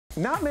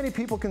Not many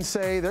people can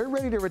say they're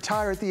ready to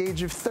retire at the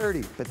age of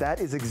 30, but that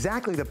is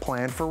exactly the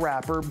plan for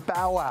rapper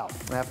Bow Wow.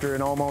 After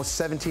an almost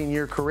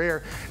 17-year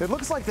career, it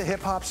looks like the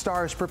hip-hop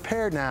star is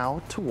prepared now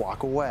to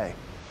walk away.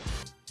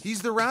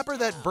 He's the rapper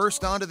that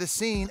burst onto the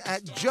scene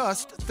at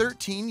just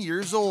 13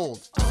 years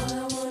old.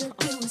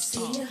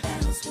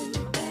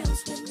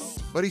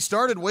 But he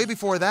started way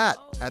before that,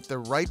 at the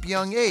ripe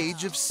young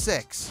age of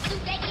 6.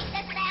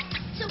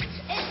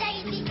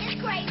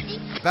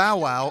 Bow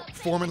Wow,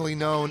 formerly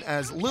known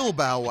as Lil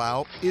Bow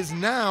Wow, is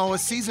now a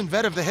seasoned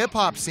vet of the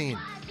hip-hop scene.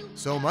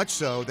 So much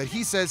so that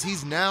he says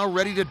he's now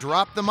ready to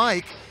drop the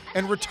mic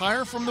and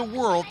retire from the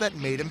world that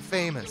made him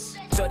famous.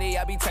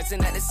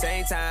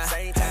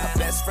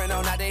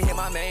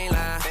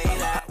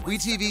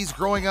 WeTV's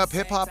Growing Up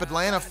Hip Hop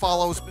Atlanta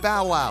follows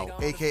Bow Wow,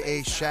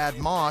 aka Shad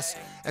Moss,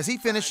 as he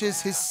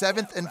finishes his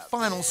 7th and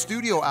final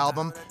studio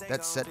album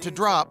that's set to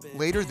drop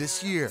later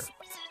this year.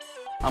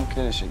 I'm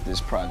finishing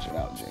this project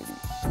out,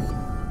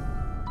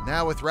 JD.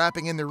 Now with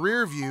rapping in the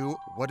rear view,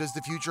 what does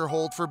the future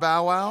hold for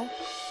Bow Wow?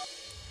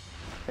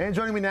 And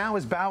joining me now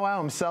is Bow Wow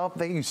himself.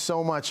 Thank you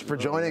so much for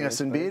joining us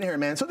and being here,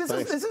 man. So this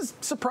is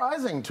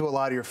surprising to a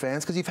lot of your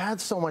fans because you've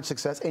had so much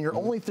success and you're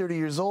only 30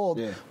 years old.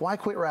 Yeah. Why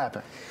quit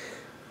rapping?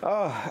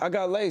 I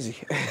got lazy.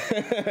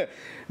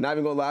 Not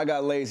even gonna lie, I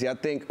got lazy. I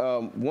think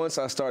once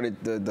I started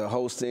the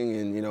hosting,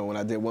 and you know, when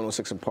I did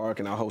 106 in Park,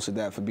 and I hosted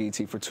that for BET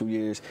for 2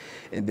 years,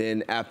 and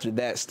then after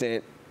that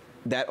stint,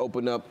 that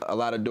opened up a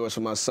lot of doors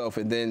for myself.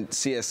 And then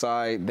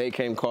CSI, they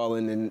came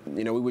calling, and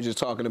you know, we were just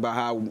talking about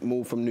how I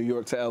moved from New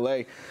York to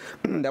LA.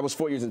 That was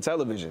 4 years in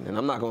television, and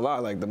I'm not gonna lie,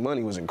 like the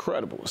money was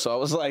incredible. So I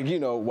was like, you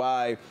know,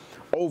 why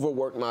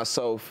overwork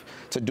myself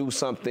to do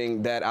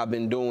something that I've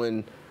been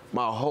doing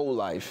my whole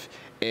life?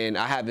 And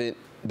I haven't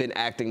been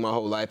acting my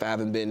whole life. I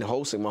haven't been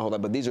hosting my whole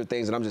life, but these are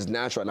things that I'm just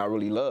natural and I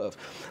really love.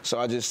 So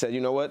I just said, you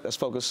know what, let's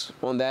focus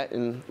on that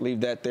and leave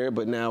that there.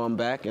 But now I'm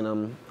back and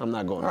I'm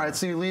not going. All right,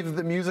 so you leave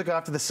the music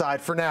off to the side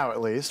for now,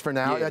 at least. For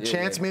now, a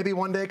chance maybe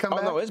one day come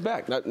back? Oh no, it's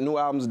back. New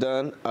album's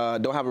done.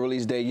 Don't have a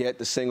release date yet.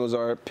 The singles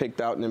are picked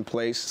out and in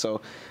place.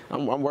 So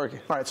I'm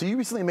working. All right, so you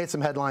recently made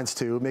some headlines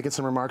too, making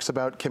some remarks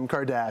about Kim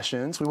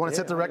Kardashian. So we want to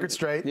set the record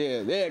straight.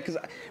 Yeah, because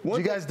did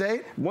you guys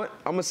date? I'm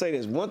gonna say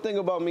this. One thing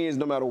about me is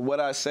no matter what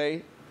I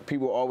say,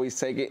 people always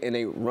take it and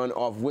they run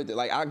off with it.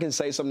 Like I can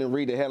say something,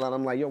 read the headline,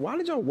 I'm like, yo, why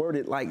did y'all word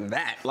it like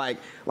that? Like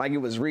it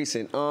was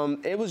recent.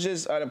 It was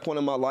just at a point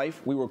in my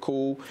life. We were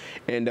cool,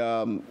 and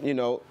you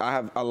know, I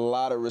have a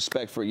lot of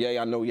respect for Ye.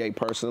 I know Ye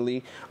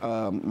personally.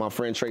 My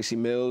friend Tracy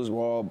Mills,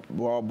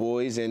 we're all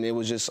boys, and it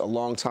was just a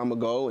long time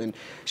ago. And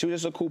she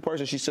was just a cool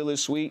person. She still is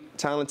sweet,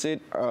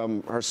 talented.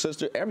 Her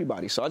sister,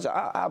 everybody. So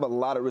I have a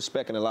lot of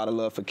respect and a lot of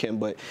love for Kim.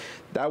 But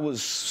that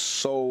was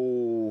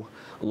so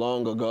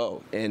long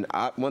ago. And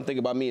one thing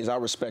about me is I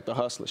respect a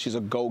hustler. She's a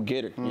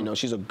go-getter. You know,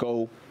 she's a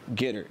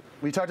go-getter.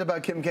 We talked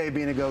about Kim K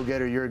being a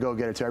go-getter. You're a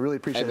go-getter too. I really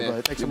appreciate it,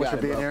 brother. Thanks so much for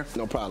being here.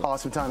 No problem.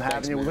 Awesome time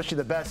having you. We wish you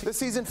the best. The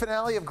season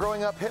finale of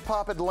Growing Up Hip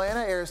Hop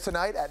Atlanta airs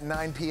tonight at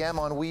 9 p.m.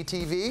 on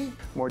WeTV.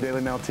 More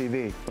Daily Mail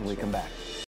TV when we come back.